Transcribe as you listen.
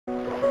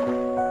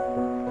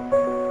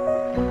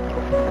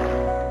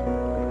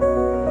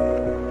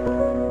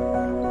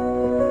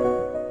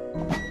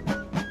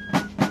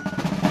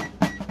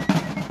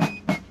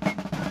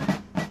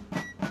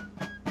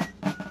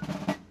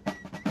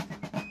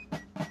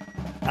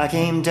I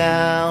came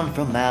down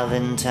from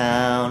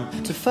Allentown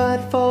to fight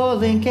for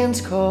Lincoln's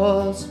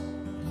cause.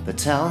 The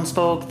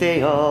townsfolk,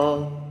 they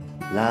all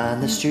line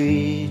the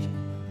street.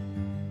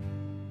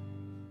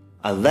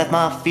 I left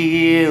my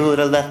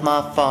field, I left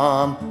my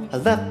farm, I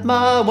left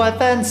my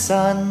wife and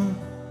son,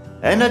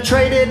 and I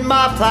traded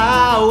my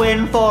plow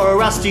in for a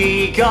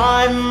rusty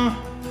gun.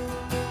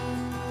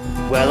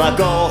 Well, I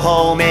go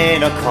home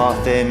in a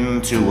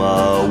coffin to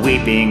a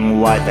weeping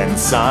wife and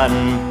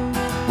son.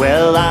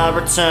 Will I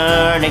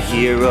return a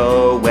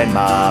hero when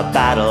my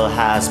battle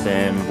has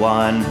been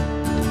won?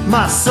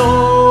 My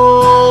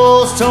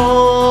soul's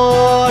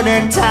torn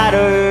and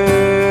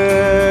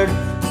tattered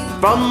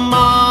from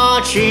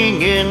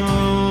marching in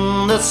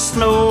the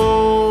snow.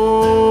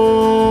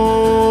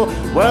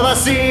 Will I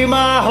see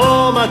my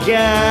home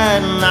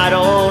again? I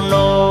don't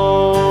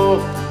know.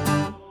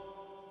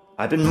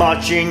 I've been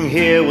marching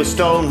here with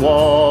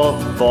Stonewall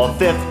for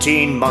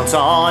 15 months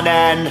on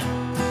end.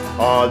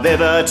 Our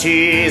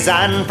liberties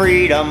and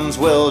freedoms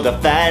we'll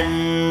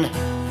defend.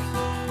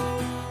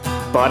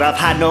 But I've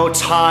had no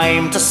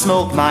time to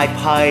smoke my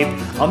pipe.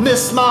 I'll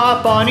miss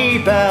my Bonnie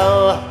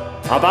Bell.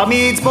 About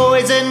Meade's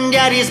boys in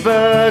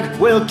Gettysburg,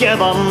 we'll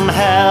give 'em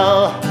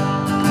hell.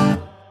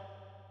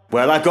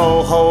 Well, I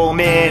go home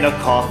in a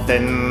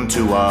coffin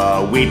to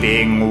a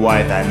weeping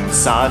wife and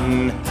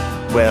son.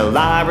 Will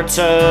I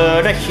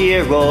return a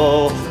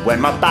hero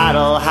when my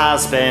battle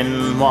has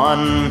been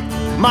won?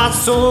 My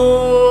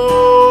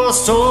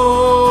soul's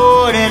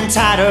torn and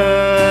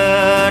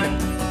tattered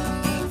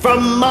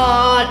from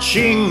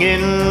marching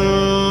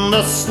in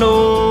the snow.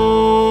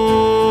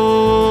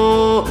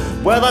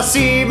 Will I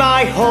see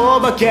my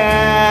home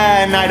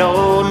again? I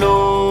don't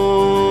know.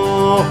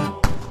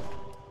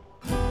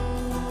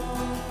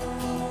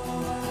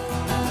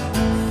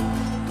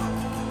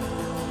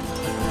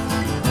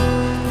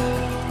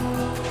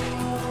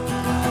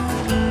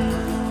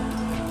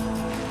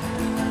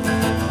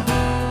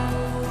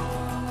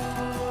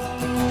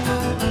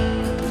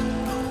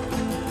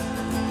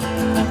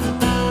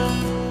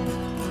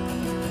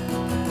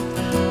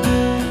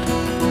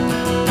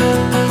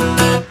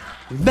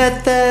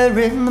 Met there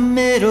in the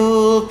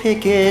middle,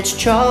 pickets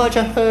charge,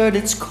 I heard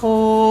it's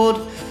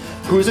cold.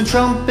 Cruising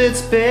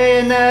trumpets,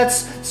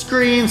 bayonets,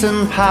 screams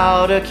and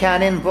powder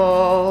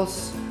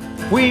cannonballs.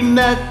 We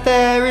met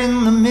there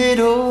in the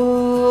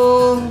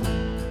middle.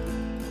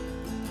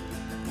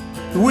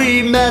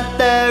 We met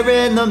there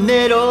in the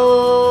middle.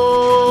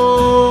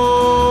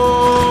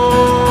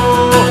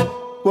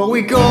 Well,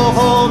 we go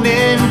home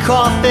in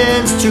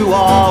coffins to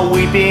our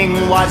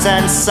weeping wives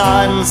and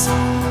sons.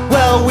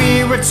 Well,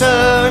 we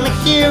return a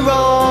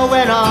hero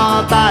when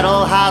our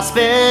battle has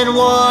been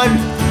won.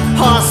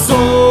 Our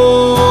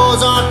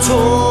souls are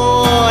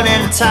torn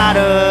and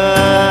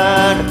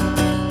tattered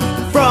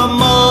from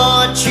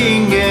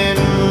marching in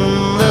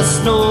the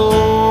snow.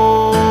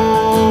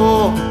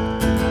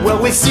 Will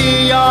we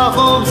see our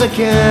homes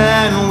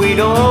again? We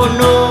don't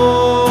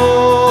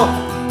know.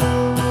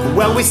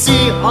 Will we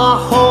see our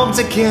homes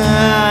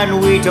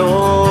again? We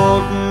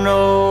don't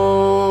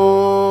know.